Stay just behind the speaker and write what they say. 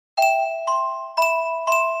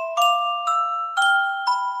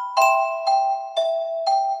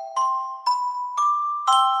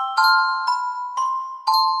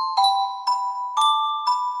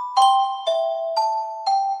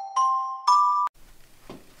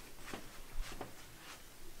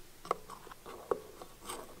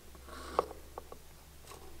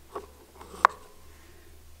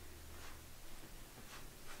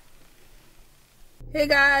Hey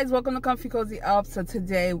guys, welcome to Comfy Cozy Up. So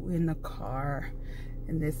today we're in the car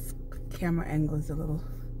and this camera angle is a little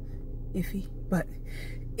iffy, but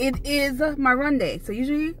it is my run day. So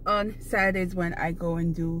usually on Saturdays when I go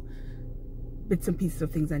and do bits and pieces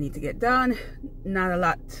of things I need to get done, not a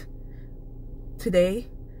lot today.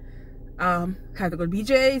 Have to go to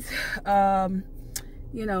BJ's,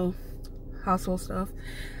 you know, household stuff,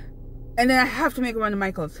 and then I have to make a run to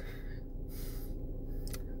Michael's.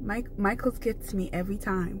 Michael's gets me every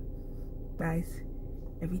time, guys,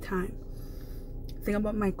 every time. Thing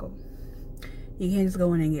about Michael, you can't just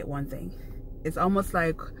go in and get one thing. It's almost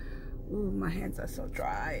like, ooh, my hands are so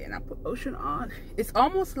dry and I put lotion on. It's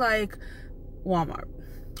almost like Walmart.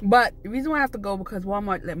 But the reason why I have to go because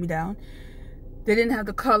Walmart let me down. They didn't have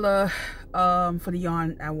the color for the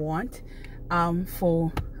yarn I want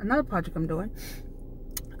for another project I'm doing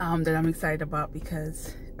that I'm excited about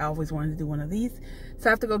because I always wanted to do one of these. So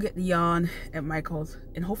I have to go get the yarn at Michael's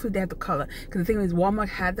and hopefully they have the color. Because the thing is, Walmart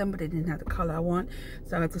had them, but they didn't have the color I want.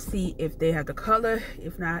 So I have to see if they have the color.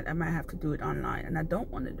 If not, I might have to do it online. And I don't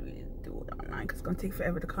want to do it online because it's going to take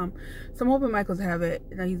forever to come. So I'm hoping Michael's have it.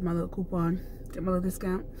 And I use my little coupon, get my little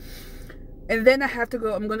discount. And then I have to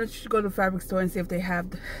go, I'm going to go to the fabric store and see if they have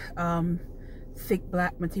thick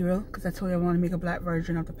black material. Because I told you I want to make a black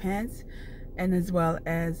version of the pants. And as well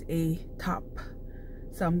as a top.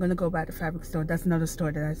 So I'm gonna go by the fabric store. That's another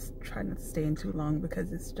store that I try not to stay in too long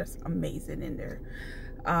because it's just amazing in there.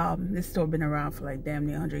 This store been around for like damn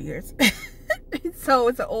near 100 years. So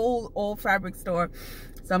it's an old fabric store.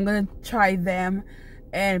 So I'm gonna try them,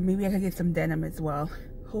 and maybe I can get some denim as well.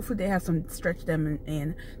 Hopefully they have some stretch denim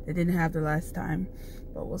in. They didn't have the last time,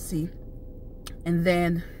 but we'll see. And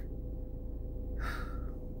then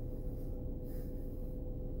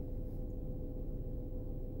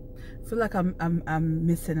I feel like I'm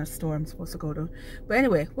missing a store I'm supposed to go to, but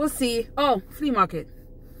anyway, we'll see. Oh, flea market.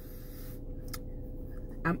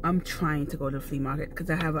 I'm trying to go to the flea market because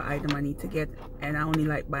I have an item I need to get, and I only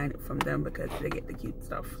like buying it from them because they get the cute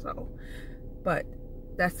stuff. So, but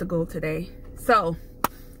that's the goal today. So,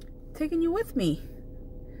 taking you with me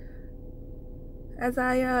as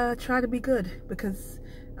I try to be good because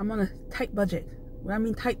I'm on a tight budget. When I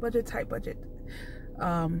mean tight budget.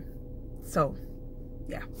 So,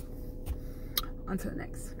 yeah. On to the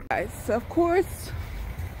next. Guys, so of course,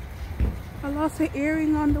 I lost an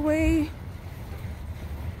earring on the way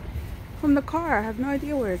from the car. I have no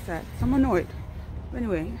idea where it's at. So I'm annoyed. But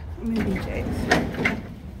anyway, I'm in BJ's.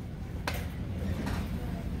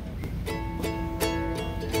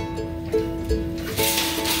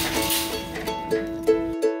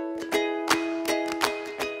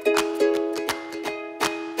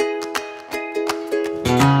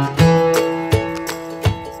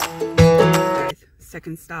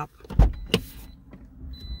 Second stop.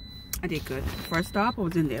 I did good. First stop, I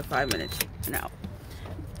was in there 5 minutes. Now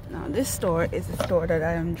this store is a store that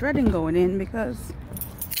I am dreading going in because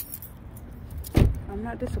I'm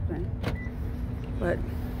not disciplined. But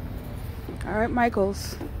all right,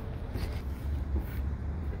 Michael's.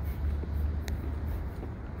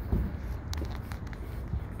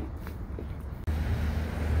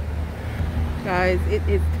 Guys, it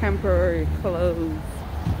is temporary closed.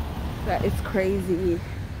 That is crazy.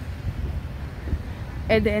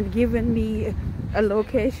 And then giving me a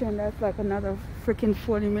location that's like another freaking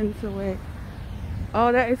 40 minutes away.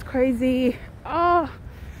 Oh, that is crazy. Oh,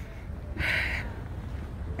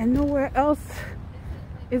 and nowhere else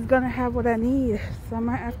is gonna have what I need, so I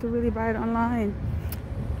might have to really buy it online.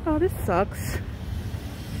 Oh, this sucks.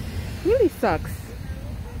 Really sucks.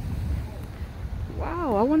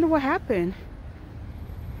 Wow, I wonder what happened.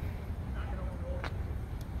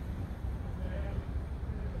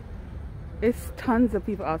 It's tons of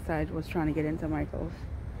people outside was trying to get into Michael's.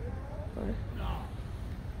 But,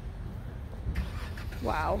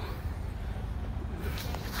 wow.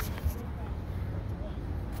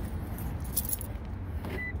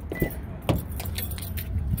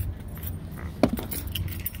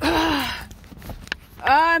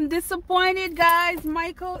 I'm disappointed, guys.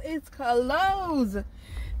 Michael is closed.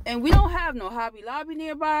 And we don't have no Hobby Lobby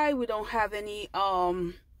nearby. We don't have any,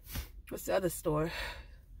 what's the other store?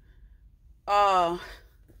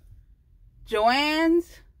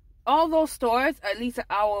 Joann's, all those stores at least an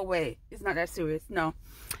hour away. It's not that serious, no.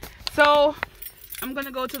 So I'm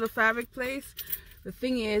gonna go to the fabric place. The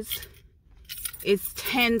thing is, it's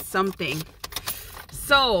 10 something.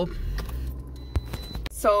 So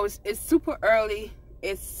it's super early.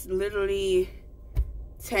 It's literally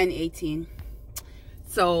 10:18.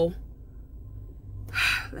 So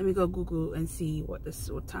let me go Google and see what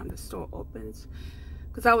time the store opens.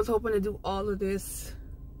 Because I was hoping to do all of this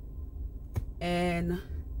and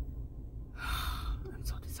I'm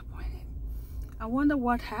so disappointed. I wonder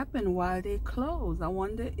what happened while they closed. I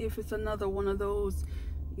wonder if it's another one of those,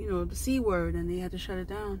 you know, the C word, and they had to shut it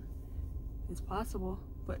down. It's possible.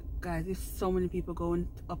 But guys, there's so many people going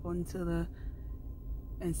up onto the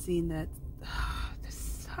and seeing that.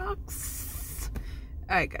 This sucks.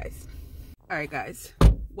 Alright guys,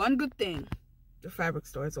 one good thing, the fabric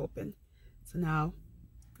store is open, so now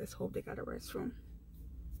let's hope they got a restroom.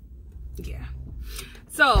 Yeah,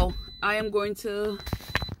 so I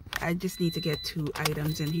just need to get 2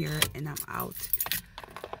 items in here and I'm out.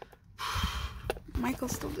 Michael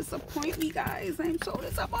still disappoint me, guys. I'm so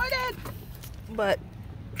disappointed, but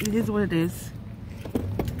it is what it is.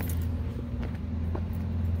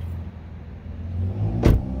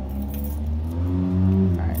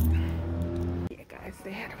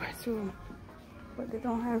 They had a restroom, but they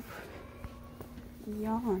don't have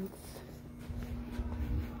yawns.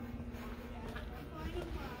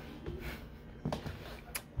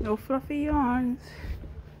 No fluffy yarns.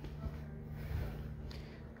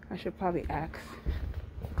 I should probably ask.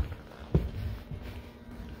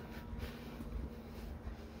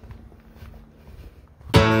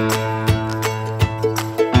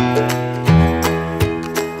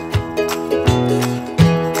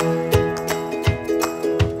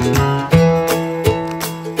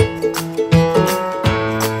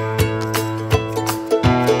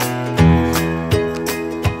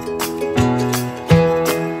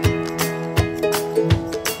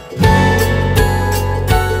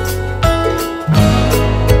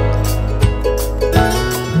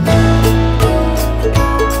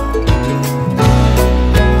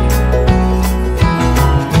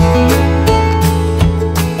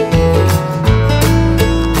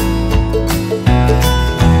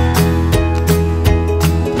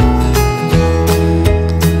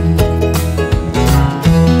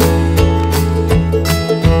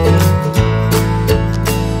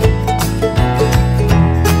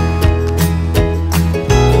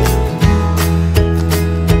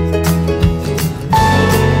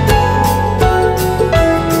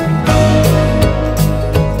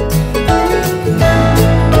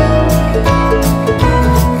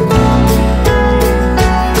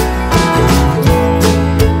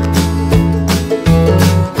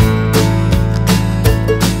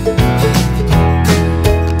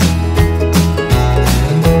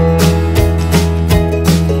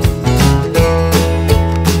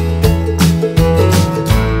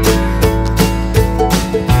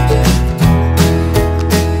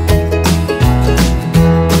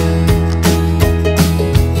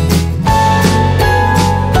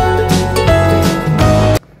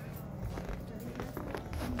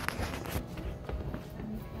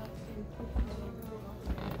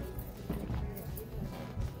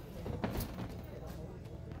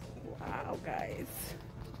 Guys,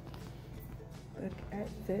 look at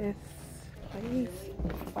this place.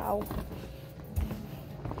 Wow.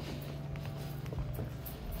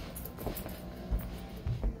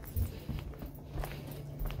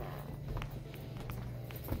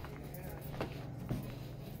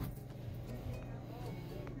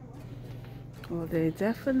 Well, they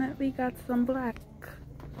definitely got some black.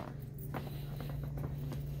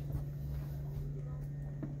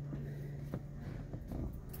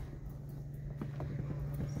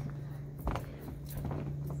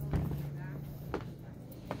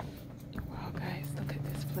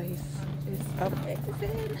 Place is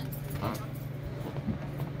amazing.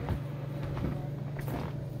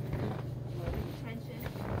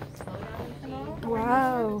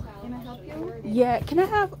 Wow. Can I help you? Yeah, can I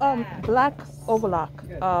have black overlock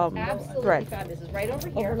thread? This is right over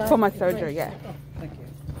here. For my surgery, yeah. Thank you.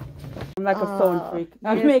 I'm like a sewing freak.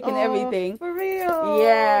 I'm making everything. For real?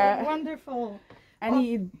 Yeah. Wonderful. I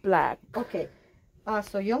need black. Okay.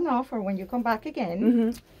 So you'll know for when you come back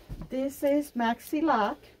again. This is Maxi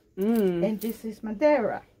Lock. And this is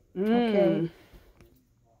Madeira. Okay.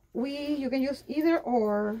 You can use either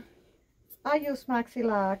or. I use Maxi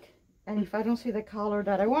Lock, and if I don't see the color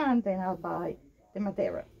that I want, then I'll buy the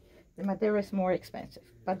Madeira. The Madeira is more expensive,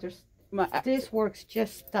 but this works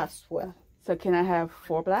just as well. So can I have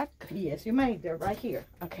 4 black? Yes, you may. They're right here.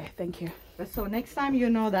 Okay, thank you. So next time you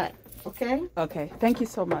know that, okay? Okay, thank you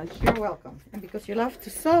so much. You're welcome. And because you love to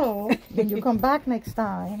sew, when you come back next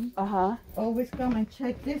time, always come and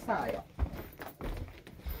check this aisle.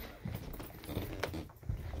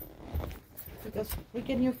 Because we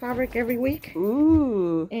get new fabric every week.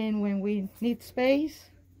 Ooh. And when we need space,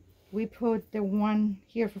 we put the one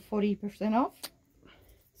here for 40% off.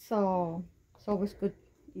 So it's always good.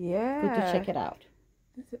 Yeah. Good to check it out.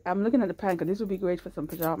 I'm looking at the pan because this would be great for some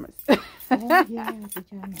pajamas. Oh yeah,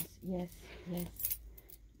 pajamas. Yes, yes,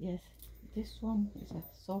 yes. This one is a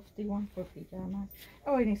softy one for pajamas.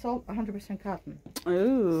 Oh, and it's all 100% cotton.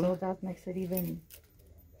 Ooh. So that makes it even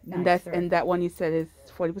nicer. And that one you said is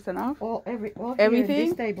 40% off? Everything? Here,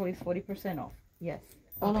 this table is 40% off. Yes.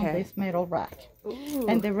 All of this metal rack. Ooh.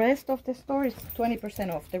 And the rest of the store is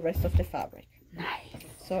 20% off the rest of the fabric. Nice.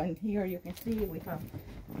 So in here you can see we have,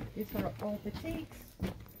 these are all the cheeks.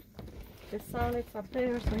 The solids up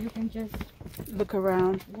there, so you can just look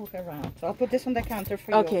around. So I'll put this on the counter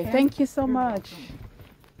for you. Okay, thank you so much.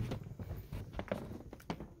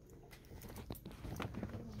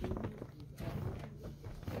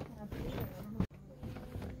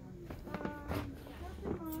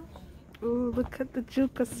 Ooh, look at the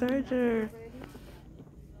Juka Serger.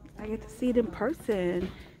 I get to see it in person.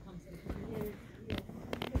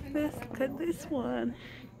 Look at this one.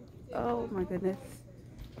 Oh my goodness.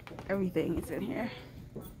 Everything is in here.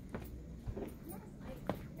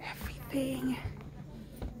 Everything.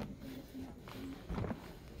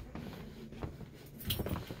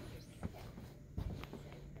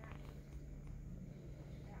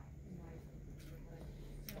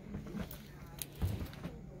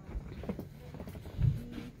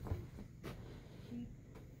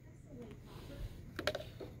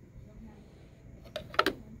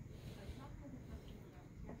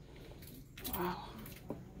 Wow.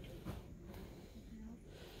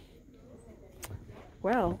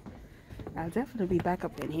 Well, I'll definitely be back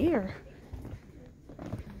up in here.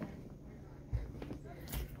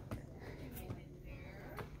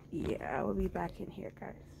 Yeah, I will be back in here,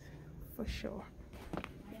 guys, for sure.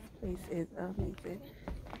 This place is amazing.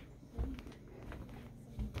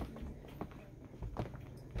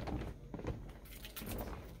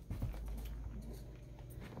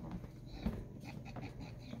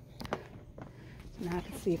 Now I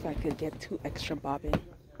have to see if I could get 2 extra bobbin.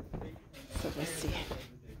 So let's see.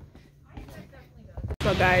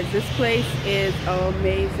 So guys, this place is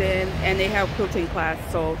amazing, and they have quilting class.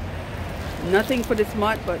 So nothing for this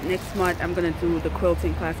month, but next month I'm gonna do the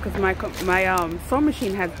quilting class because my sewing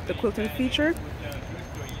machine has the quilting feature.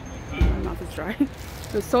 My mouth is dry.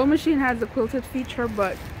 The sewing machine has the quilted feature,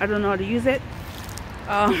 but I don't know how to use it.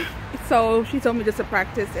 So she told me just to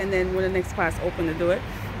practice, and then when the next class open to do it.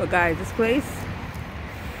 But guys, this place,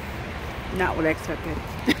 not what I expected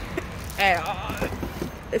at all.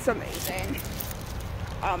 It's amazing.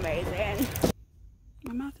 Amazing.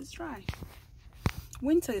 My mouth is dry.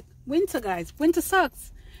 Winter guys, winter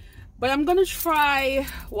sucks. But I'm gonna try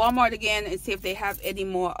Walmart again and see if they have any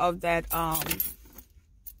more of that what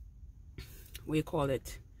do you call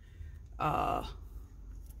it,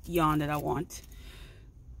 yarn that I want.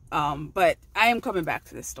 But I am coming back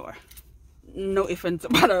to the store, no ifs and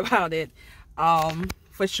buts about it,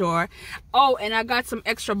 for sure. Oh, and I got some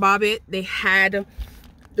extra bobbin. They had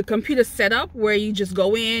the computer set up where you just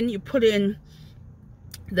go in, you put in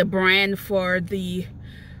the brand for the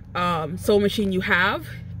sewing machine you have,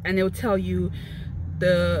 and it will tell you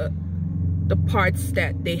the parts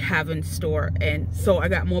that they have in store. And so I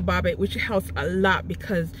got more bobbin, which helps a lot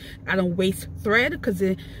because I don't waste thread, because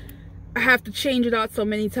I have to change it out so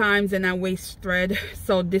many times and I waste thread.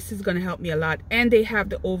 So this is gonna help me a lot. And they have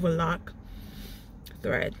the overlock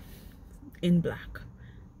thread in black.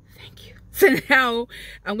 Thank you. So now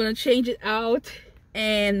I'm gonna change it out,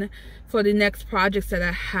 and for the next projects that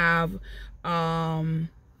I have,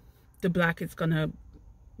 the black is gonna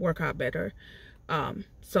work out better.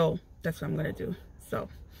 So that's what I'm gonna do. So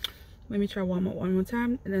let me try one more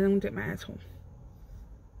time, and then I'm gonna take my ass home.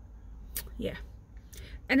 Yeah,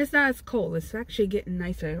 and it's not as cold. It's actually getting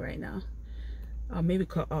nicer right now. Maybe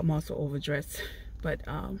I'm also overdressed, but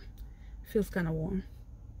feels kind of warm.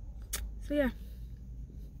 So yeah,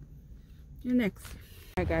 you're next.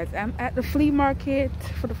 Alright guys, I'm at the flea market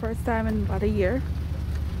for the first time in about a year,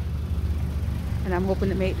 and I'm hoping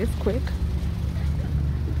to make this quick,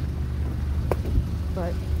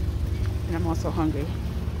 and I'm also hungry.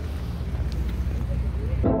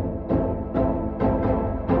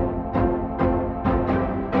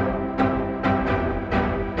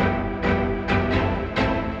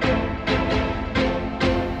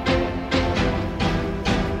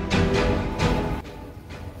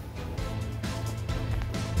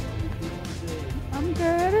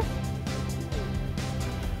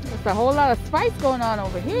 There's a whole lot of spice going on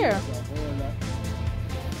over here.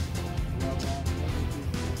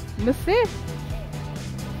 Let's see.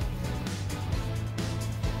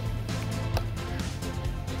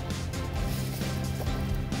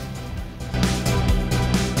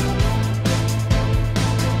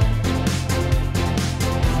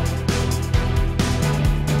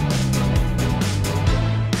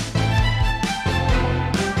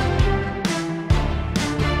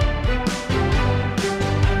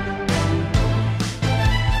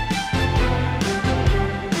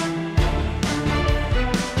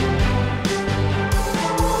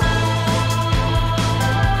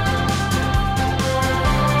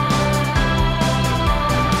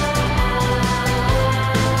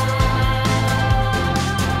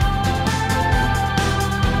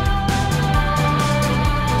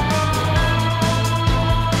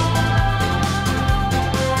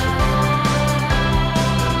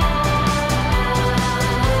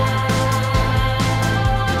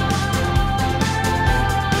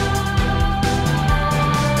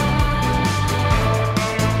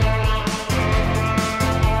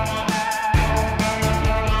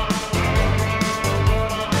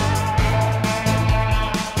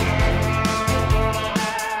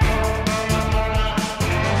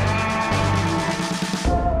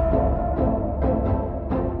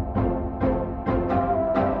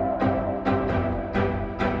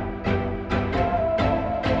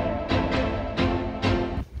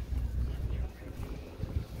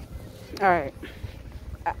 Alright.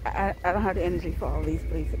 I don't have the energy for all these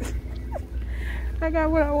places. I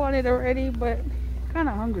got what I wanted already, but kind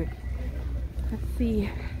of hungry. Let's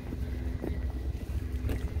see.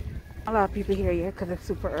 A lot of people here yet because it's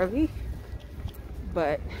super early,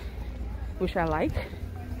 but which I like.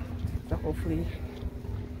 So hopefully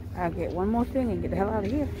I'll get one more thing and get the hell out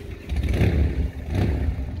of here.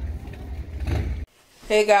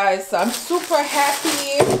 Hey guys, so I'm super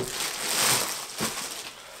happy.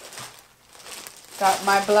 Got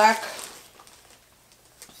my black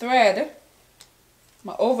thread,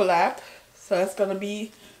 my overlap, so it's gonna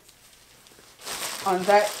be on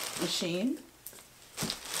that machine.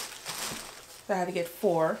 So I had to get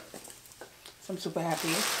 4, so I'm super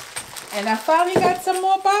happy. And I finally got some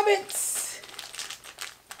more bobbins.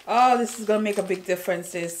 Oh, this is gonna make a big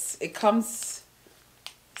difference. It comes,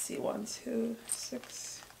 let's see, 1, 2,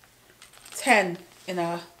 6, 10 in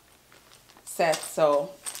a set,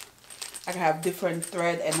 so I can have different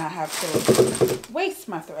thread and not have to waste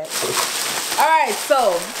my thread. Alright,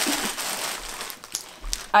 so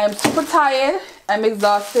I am super tired. I'm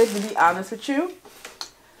exhausted, to be honest with you.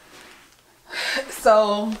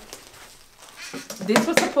 So this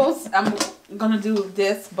was supposed, I'm gonna do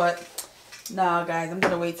this, but no guys, I'm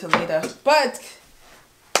gonna wait till later. But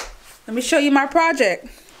let me show you my project.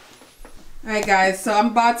 Alright guys, so I'm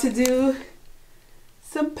about to do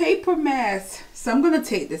some paper masks. So I'm gonna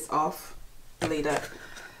take this off later,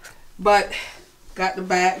 but got the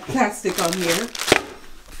bag plastic on here.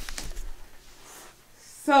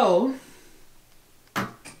 So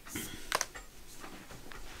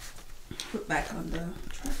put back on the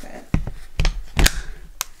tripod.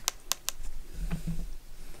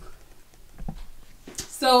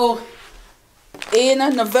 So in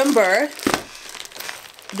November,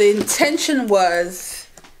 the intention was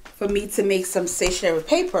for me to make some stationery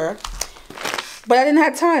paper, but I didn't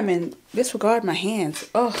have time, and disregard my hands.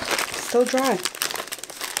 Oh, so dry.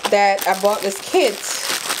 That I bought this kit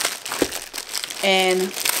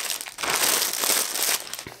and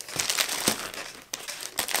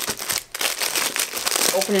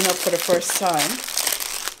opening up for the first time.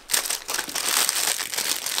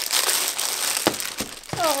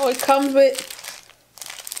 Oh, it comes with,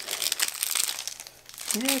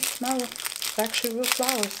 yeah, it smells, it's actually real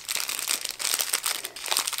flowers.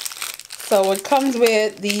 So it comes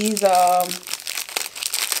with these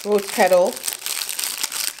rose petals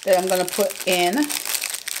that I'm going to put in.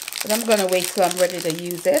 But I'm going to wait till I'm ready to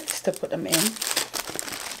use it to put them in.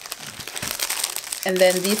 And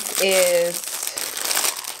then this is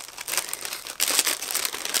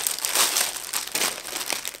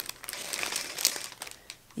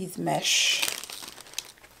these mesh.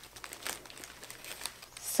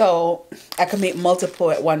 So I can make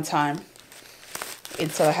multiple at one time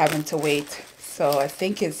instead of having to wait. So I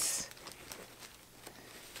think it's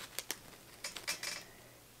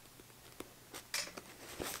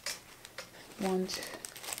one,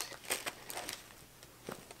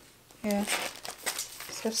 yeah,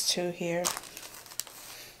 it's just 2 here.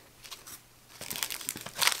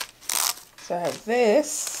 So I have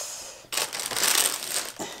this,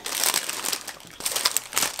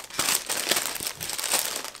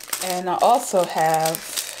 and I also have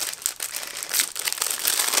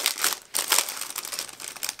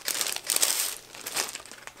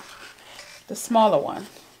the smaller one.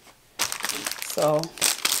 So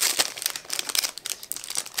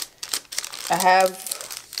I have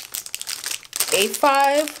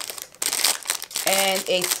A5 and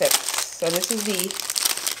A6. So this is the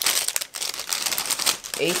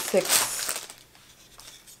A6.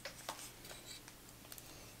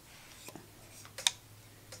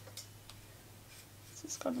 This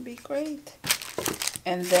is going to be great.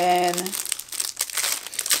 And then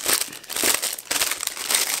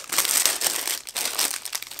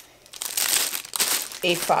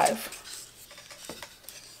A5.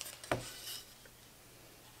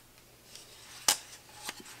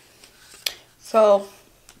 So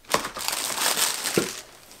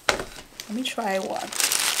let me try one.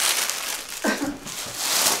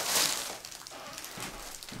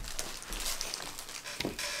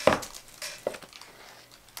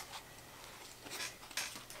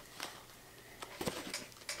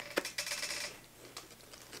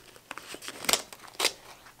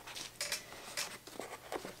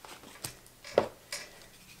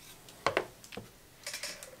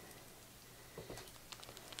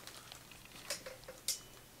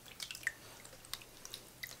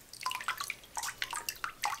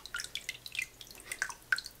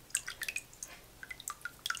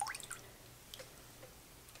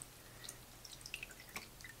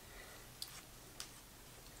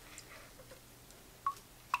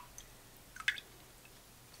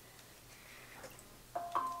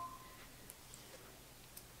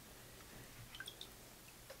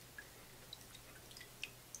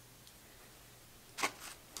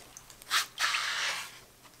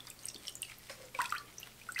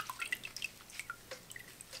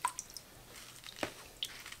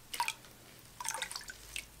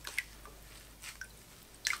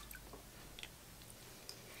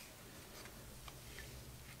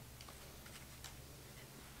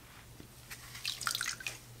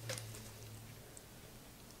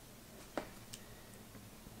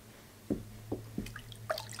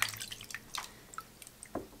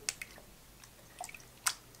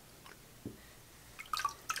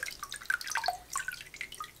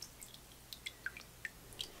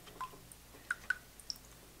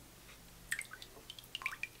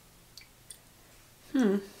 I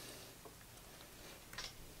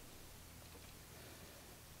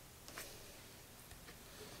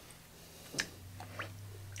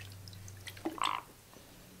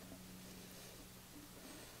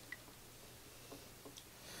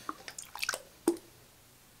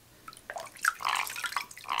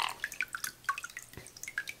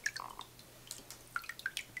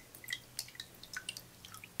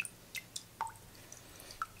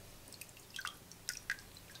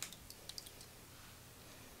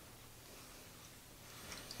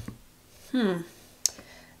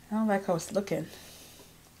don't like how it's looking.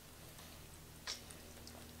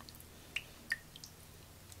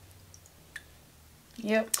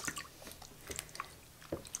 Yep.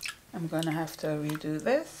 I'm gonna have to redo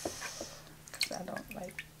this because I don't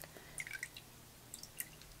like.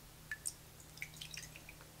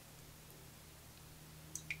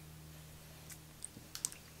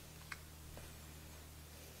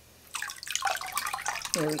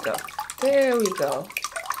 There we go. There we go.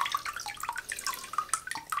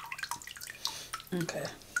 Okay.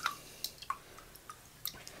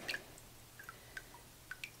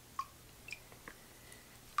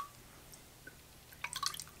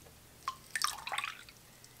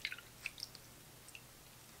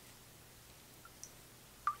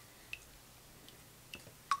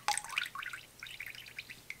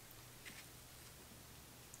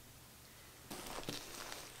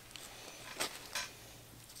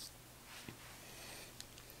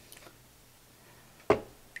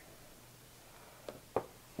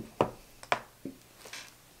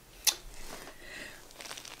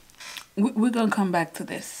 We're gonna come back to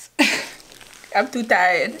this. I'm too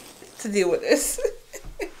tired to deal with this.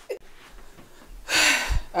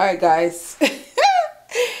 Alright guys.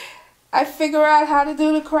 I figured out how to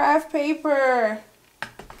do the craft paper.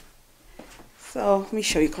 So let me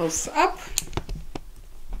show you close up.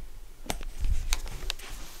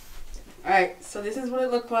 Alright, so this is what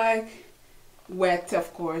it looked like. Wet,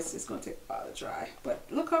 of course. It's gonna take a while to dry. But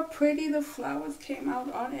look how pretty the flowers came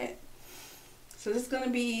out on it. So this is gonna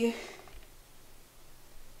be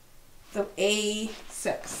the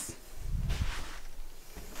A6.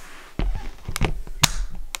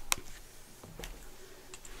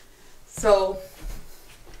 So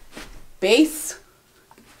based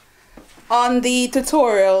on the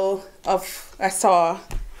tutorial I saw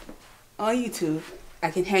on YouTube,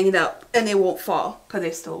 I can hang it up and it won't fall because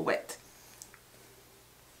they're still wet.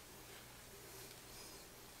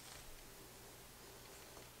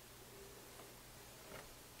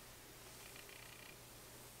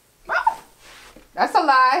 That's a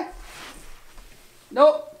lie.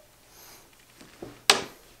 Nope.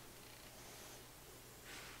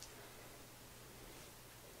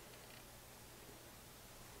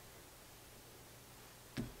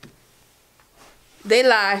 They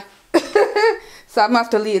lie. So I'm gonna have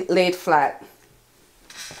to lay it flat.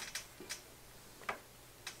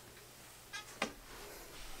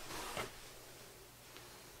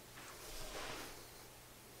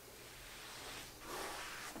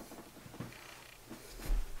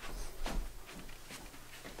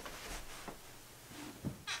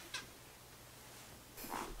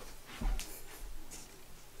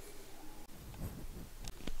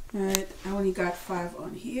 Alright, I only got 5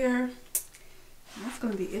 on here. That's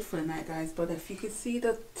gonna be it for the night, guys. But if you can see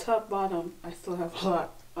the top bottom, I still have a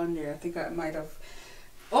lot on there. I think I might have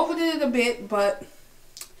overdid it a bit, but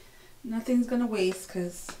nothing's gonna waste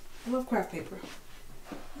because I love craft paper.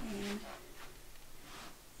 And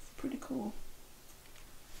it's pretty cool.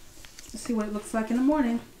 Let's see what it looks like in the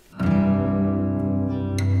morning.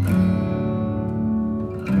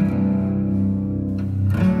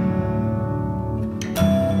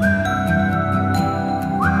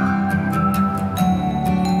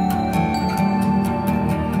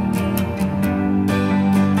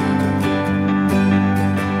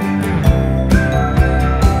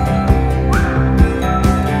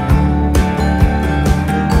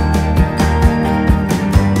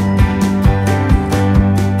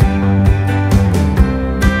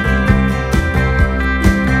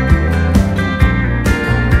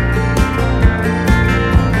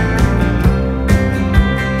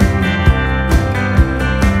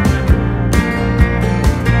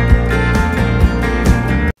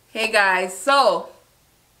 Hey guys, so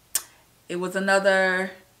it was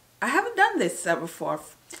another, I haven't done this before,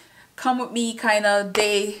 come with me kind of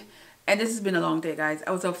day, and this has been a long day, guys.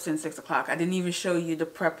 I was up since 6 o'clock. I didn't even show you the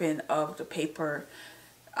prepping of the paper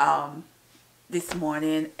this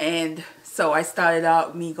morning, and so I started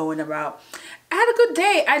out me going about. I had a good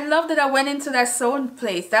day. I love that I went into that sewing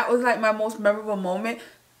place. That was like my most memorable moment.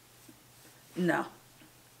 No,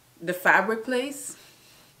 the fabric place.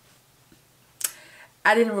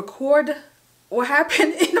 I didn't record what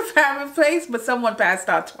happened in the fireplace, but someone passed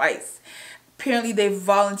out twice. Apparently they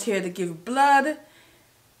volunteered to give blood,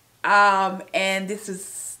 and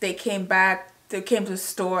they came to the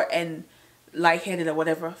store and lightheaded or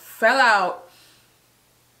whatever, fell out,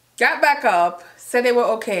 got back up, said they were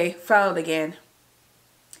okay, fell out again,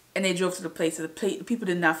 and they drove to the place. So the people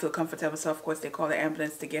did not feel comfortable, so of course they called the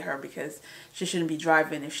ambulance to get her because she shouldn't be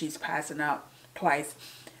driving if she's passing out twice.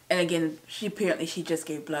 And again, she just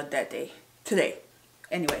gave blood today.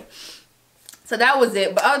 Anyway, so that was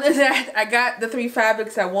it. But other than that, I got the 3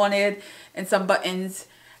 fabrics I wanted and some buttons.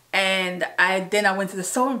 And then I went to the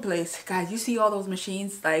sewing place. Guys, you see all those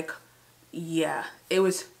machines? Like, yeah, it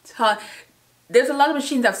was ton. There's a lot of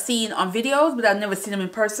machines I've seen on videos, but I've never seen them in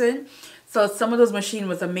person. So some of those machines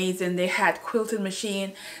was amazing. They had quilting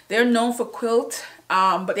machine. They're known for quilt,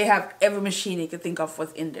 but they have every machine you could think of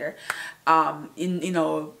was in there.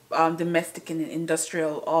 Domestic and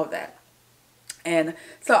industrial, all that. And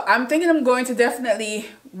so I'm thinking I'm going to definitely,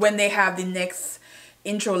 when they have the next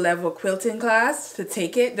intro level quilting class, to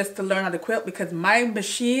take it just to learn how to quilt, because my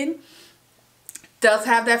machine does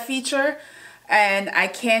have that feature and I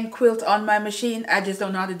can quilt on my machine. I just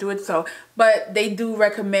don't know how to do it. So, but they do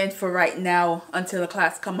recommend for right now until the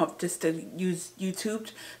class come up just to use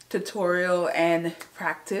YouTube tutorial and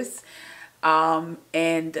practice. And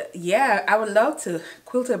yeah, I would love to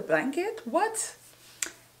quilt a blanket. What?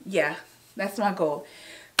 Yeah, that's my goal.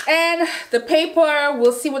 And the paper,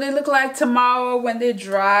 we'll see what they look like tomorrow when they're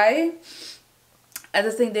dry. I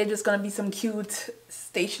just think they're just going to be some cute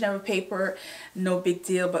stationery paper. No big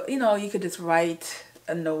deal. But, you know, you could just write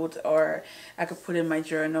a note, or I could put in my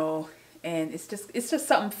journal. And it's just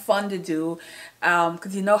something fun to do.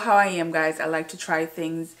 Because you know how I am, guys. I like to try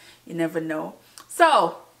things. You never know.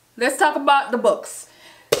 So, let's talk about the books.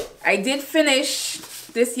 I did finish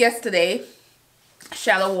this yesterday,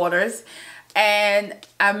 Shallow Waters. And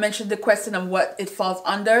I mentioned the question of what it falls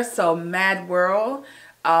under. So Mad World,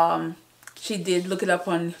 she did look it up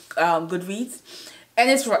on Goodreads, and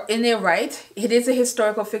it's in there, right? It is a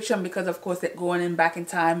historical fiction because, of course, it going in back in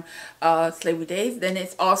time, slavery days. Then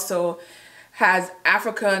it's also has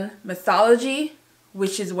African mythology,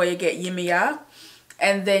 which is where you get Yimiya,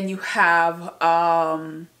 and then you have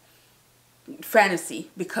fantasy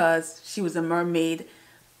because she was a mermaid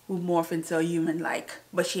who morphed into a human-like,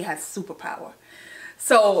 but she has superpower.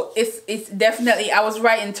 So it's definitely, I was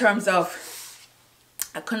right in terms of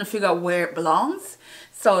I couldn't figure out where it belongs.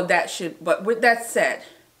 So that should, but with that said,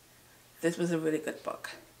 this was a really good book.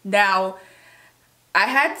 Now, I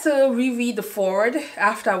had to reread the foreword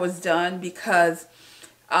after I was done because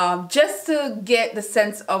just to get the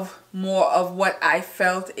sense of more of what I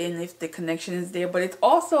felt and if the connection is there. But it's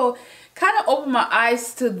also kind of opened my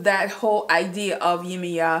eyes to that whole idea of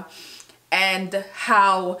Yimiya and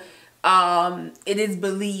how it is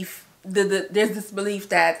belief, there's this belief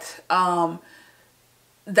that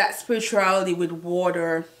that spirituality with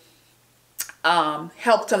water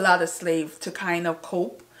helped a lot of slaves to kind of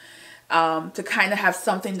cope, to kind of have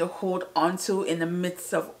something to hold on to in the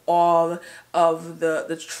midst of all of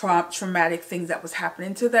the traumatic things that was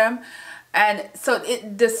happening to them. And so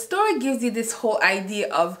the story gives you this whole idea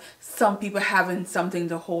of some people having something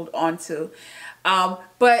to hold on to.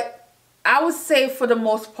 But I would say for the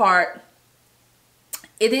most part,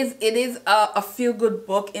 it is a feel-good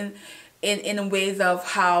book in ways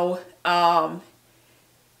of how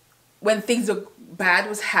when things bad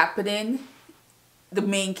was happening, the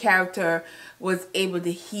main character was able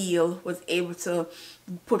to heal, was able to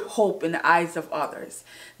put hope in the eyes of others.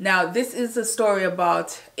 Now, this is a story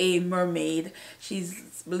about a mermaid.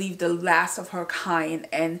 She's believed the last of her kind,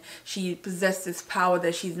 and she possessed this power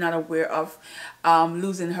that she's not aware of,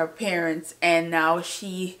 losing her parents. And now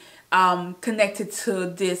she connected to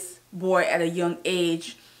this boy at a young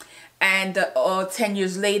age. And 10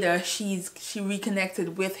 years later, she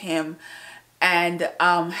reconnected with him and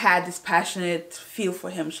had this passionate feel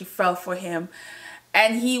for him. She fell for him.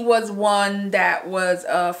 And he was one that was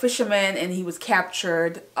a fisherman, and he was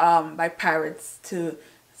captured by pirates to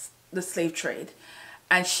the slave trade.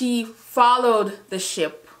 And she followed the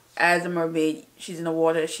ship as a mermaid. She's in the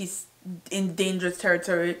water. She's in dangerous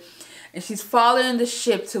territory. And she's following the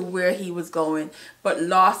ship to where he was going, but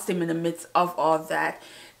lost him in the midst of all that.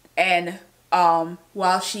 And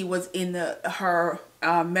while she was in her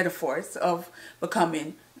metaphors of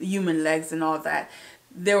becoming human legs and all that,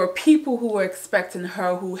 there were people who were expecting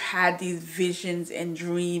her, who had these visions and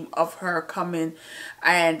dream of her coming.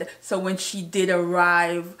 And so when she did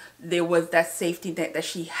arrive, there was that safety net that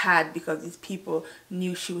she had because these people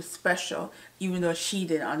knew she was special, even though she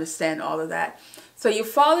didn't understand all of that. So you're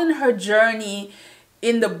following her journey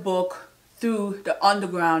in the book through the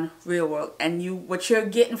underground real world. And what you're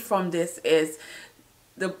getting from this is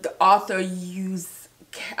the author used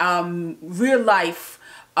real life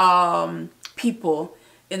people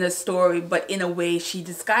in a story, but in a way she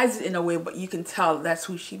disguises it in a way, but you can tell that's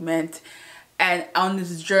who she meant. And on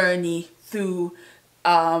this journey through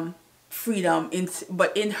freedom,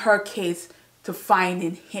 but in her case, to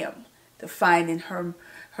finding him, to finding her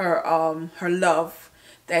love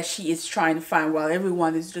that she is trying to find, while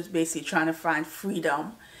everyone is just basically trying to find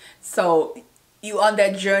freedom. So you on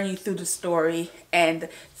that journey through the story, and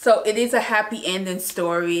so it is a happy ending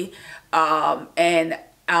story,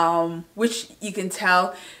 which you can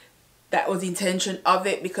tell that was the intention of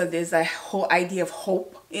it, because there's a whole idea of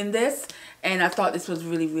hope in this, and I thought this was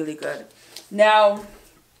really, really good. Now,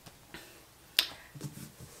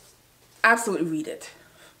 absolutely read it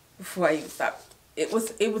before I even stop. It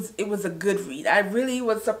was a good read. I really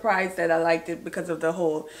was surprised that I liked it because of the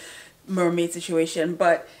whole mermaid situation,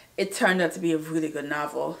 but it turned out to be a really good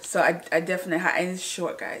novel. So I definitely, and it's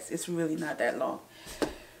short, guys. It's really not that long.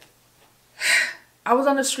 I was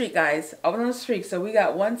on the streak, guys. I was on the streak. So we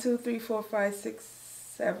got 1, 2, 3, 4, 5, 6,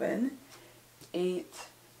 7, 8.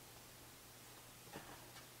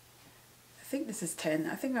 I think this is 10.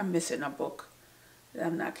 I think I'm missing a book that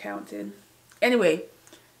I'm not counting. Anyway,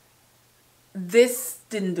 this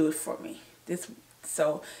didn't do it for me.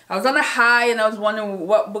 So I was on a high, and I was wondering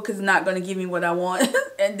what book is not going to give me what I want,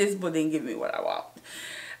 and this book didn't give me what I want.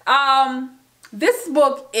 This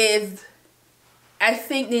book is, I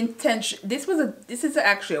think the intention, this is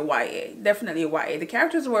actually a YA, definitely a YA. The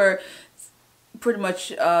characters were pretty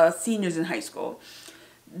much seniors in high school.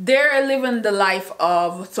 They're living the life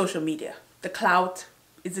of social media. The clout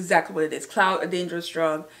is exactly what it is. Clout, a dangerous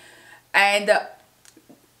drug, and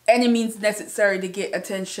any means necessary to get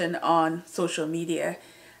attention on social media.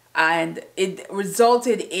 And it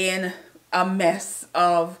resulted in a mess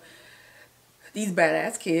of these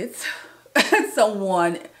badass kids.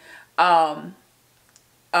 Someone,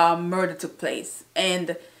 murder took place,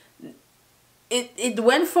 and it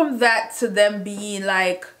went from that to them being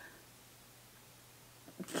like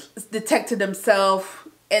detected themselves,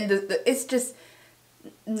 and it's just,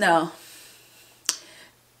 no.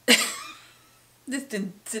 This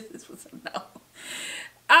was a no.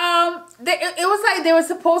 It was like there were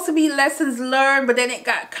supposed to be lessons learned, but then it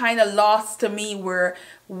got kind of lost to me, where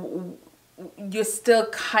you're still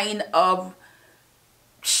kind of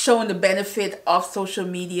showing the benefit of social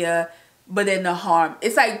media, but then the harm.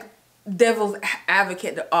 It's like devil's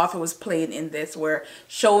advocate the author was playing in this, where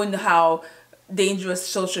showing how dangerous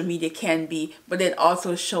social media can be, but then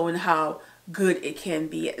also showing how good it can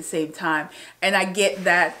be at the same time. And I get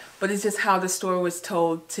that, but it's just how the story was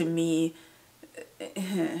told to me.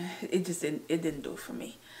 It didn't do it for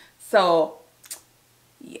me. So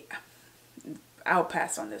yeah, I'll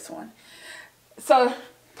pass on this one. So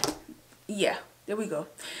yeah, there we go.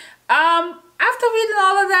 After reading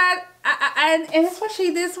all of that, and especially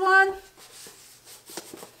this one,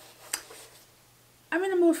 I'm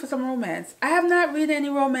in the mood for some romance. I have not read any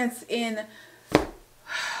romance in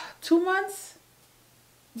 2 months.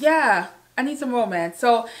 Yeah, I need some romance.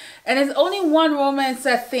 So, and there's only one romance,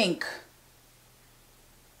 I think.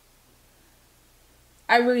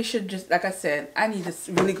 I really should just, like I said, I need to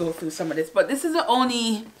really go through some of this. But this is the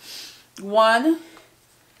only one,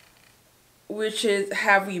 which is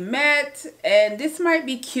Have We Met? And this might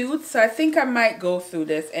be cute, so I think I might go through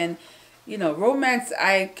this. And, you know, romance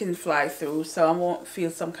I can fly through, so I won't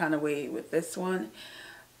feel some kind of way with this one.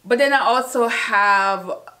 But then I also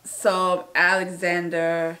have some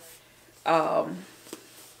Alexander, I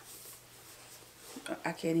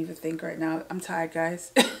can't even think right now. I'm tired,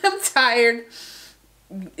 guys. I'm tired.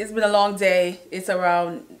 It's been a long day. It's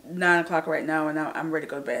around 9 o'clock right now, and I'm ready to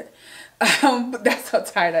go to bed. But that's how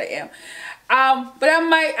tired I am. But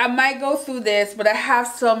I might go through this, but I have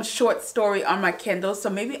some short story on my Kindle, so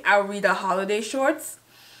maybe I'll read the holiday shorts.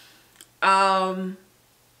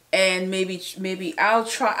 And maybe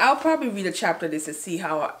I'll probably read a chapter of this to see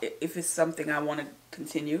if it's something I want to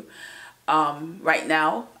continue right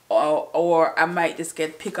now, or I might just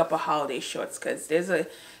pick up a holiday shorts, because there's I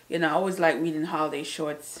always like reading holiday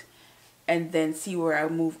shorts, and then see where I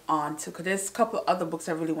move on to, because there's a couple of other books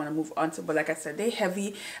I really want to move on to, but like I said, they're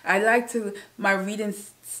heavy. I like my reading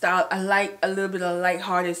style, I like a little bit of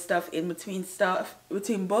lighthearted stuff in between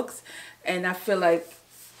books, and I feel like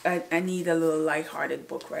I need a little lighthearted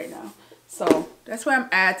book right now. So that's where I'm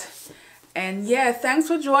at. And yeah, thanks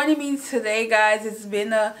for joining me today, guys. It's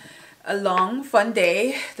been a long, fun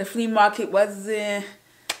day. The flea market was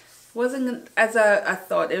wasn't as I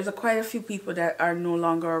thought. There's quite a few people that are no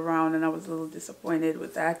longer around, and I was a little disappointed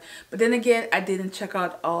with that. But then again, I didn't check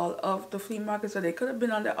out all of the flea markets, so they could have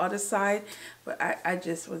been on the other side. But I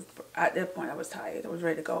just was, at that point, I was tired. I was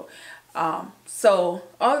ready to go. So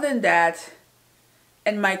other than that,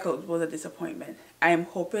 and Michael's was a disappointment. I am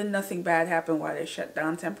hoping nothing bad happened while they shut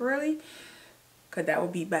down temporarily, because that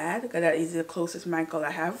would be bad, because that is the closest Michael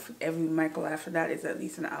I have. Every Michael after that is at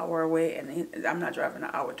least an hour away, and I'm not driving an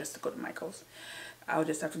hour just to go to Michael's. I'll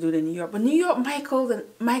just have to do it in New York. But New York Michael's and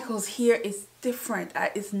Michael's here is different.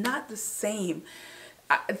 It's not the same.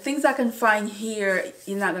 Things I can find here,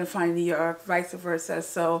 you're not going to find in New York, vice versa.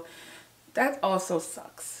 So that also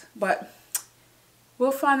sucks. But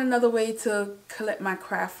we'll find another way to collect my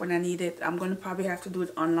craft when I need it. I'm going to probably have to do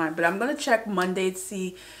it online. But I'm going to check Monday to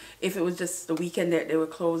see if it was just the weekend that they were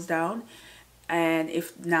closed down. And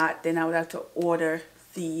if not, then I would have to order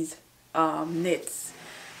these knits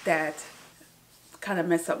that kind of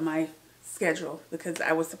mess up my schedule, because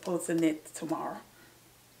I was supposed to knit tomorrow.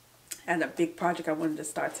 And a big project I wanted to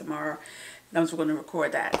start tomorrow. And I was going to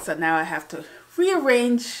record that. So now I have to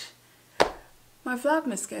rearrange my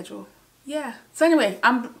Vlogmas schedule. Yeah. So anyway,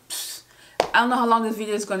 I don't know how long this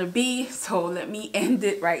video is going to be, so let me end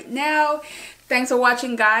it right now. Thanks for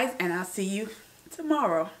watching, guys, and I'll see you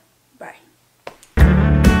tomorrow. Bye.